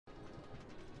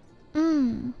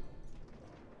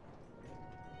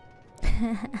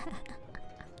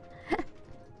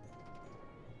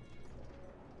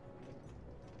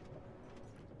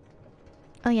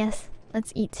Oh yes,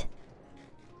 let's eat.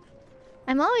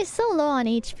 I'm always so low on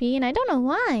HP and I don't know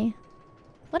why.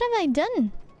 What have I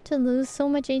done to lose so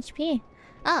much HP?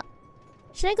 Oh,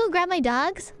 should I go grab my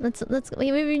dogs? Let's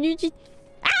wait.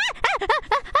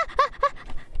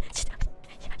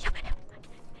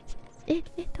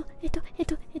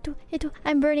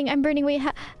 I'm burning. Wait,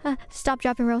 stop,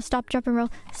 drop, and roll. Stop, drop, and roll.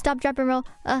 Stop, drop, and roll.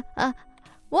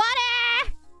 Water!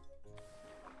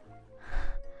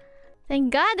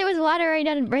 Thank God there was water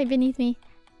right beneath me.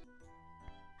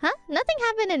 Huh? Nothing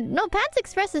happened. No, Pants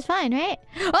Express is fine, right?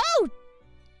 Oh!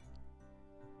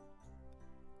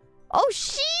 Oh,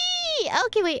 she!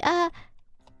 Okay, wait, oh,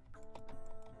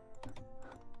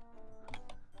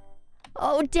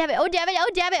 damn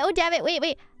it.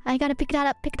 Wait. I gotta pick that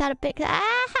up.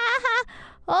 Ah!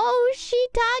 Oh,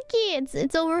 shiitake!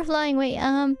 It's overflowing. Wait,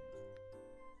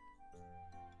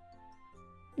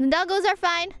 the doggos are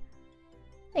fine.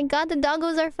 Thank God the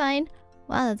doggos are fine.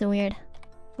 Wow, that's a weird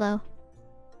flow.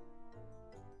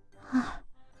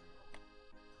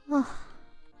 Oh.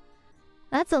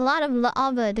 That's a lot of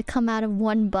lava to come out of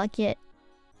one bucket.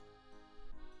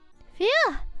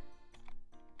 Phew!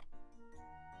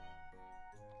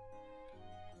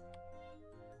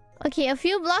 Okay, a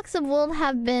few blocks of wool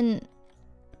have been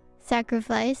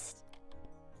sacrificed.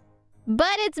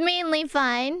 But it's mainly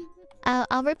fine.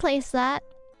 I'll replace that.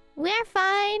 We're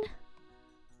fine.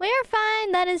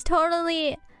 That is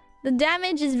totally... The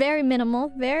damage is very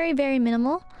minimal. Very, very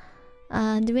minimal.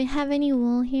 Do we have any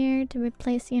wool here to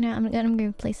replace? You know, I'm gonna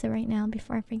replace it right now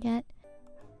before I forget.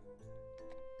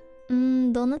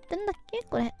 どうなってんだっけ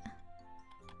これ。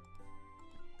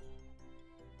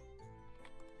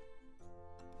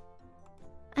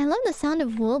I love the sound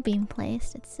of wool being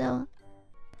placed. It's so...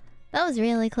 That was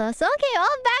really close. Okay,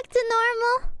 all back to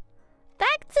normal.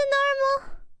 Back to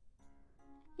normal.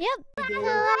 Yep.